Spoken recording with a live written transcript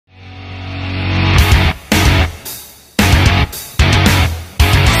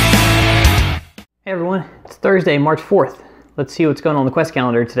Hey everyone, it's Thursday, March 4th. Let's see what's going on the quest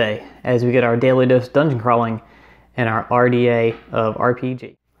calendar today as we get our daily dose dungeon crawling and our RDA of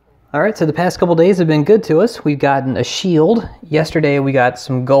RPG. Alright, so the past couple days have been good to us. We've gotten a shield. Yesterday we got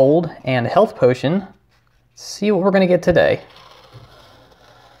some gold and a health potion. Let's see what we're going to get today.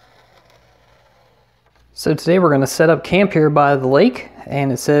 So today we're going to set up camp here by the lake,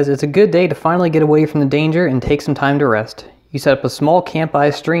 and it says it's a good day to finally get away from the danger and take some time to rest. You set up a small camp by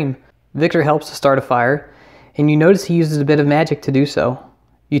a stream. Victor helps to start a fire, and you notice he uses a bit of magic to do so.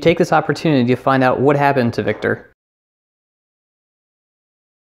 You take this opportunity to find out what happened to Victor.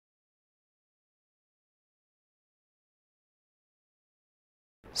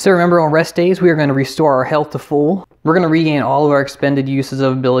 So remember, on rest days we are going to restore our health to full. We're going to regain all of our expended uses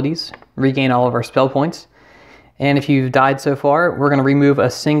of abilities, regain all of our spell points, and if you've died so far, we're going to remove a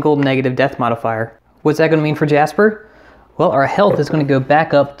single negative death modifier. What's that going to mean for Jasper? Well, our health is going to go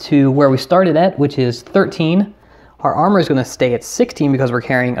back up to where we started at, which is 13. Our armor is going to stay at 16 because we're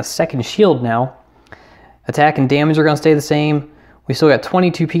carrying a second shield now. Attack and damage are going to stay the same. We still got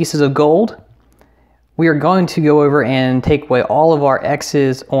 22 pieces of gold. We are going to go over and take away all of our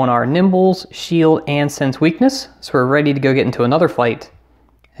X's on our nimbles, shield, and sense weakness. So we're ready to go get into another fight.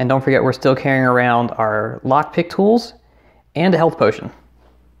 And don't forget, we're still carrying around our lockpick tools and a health potion.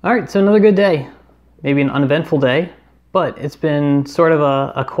 All right, so another good day. Maybe an uneventful day. But it's been sort of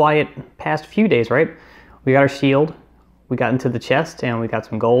a quiet past few days, right? We got our shield, we got into the chest, and we got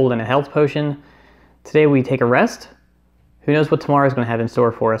some gold and a health potion. Today we take a rest. Who knows what tomorrow's going to have in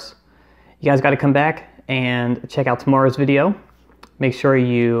store for us. You guys got to come back and check out tomorrow's video. Make sure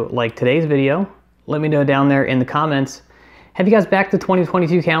you like today's video. Let me know down there in the comments. Have you guys backed the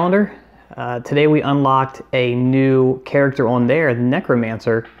 2022 calendar? Today we unlocked a new character on there, the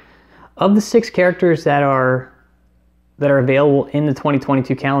Necromancer. Of the 6 characters that are available in the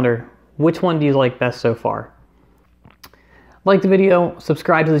 2022 calendar, which one do you like best so far? Like the video,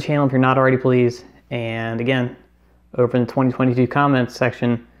 subscribe to the channel if you're not already, please. And again, over in the 2022 comments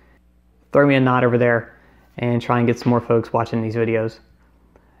section, throw me a nod over there and try and get some more folks watching these videos.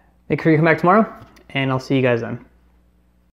 Make sure you come back tomorrow, and I'll see you guys then.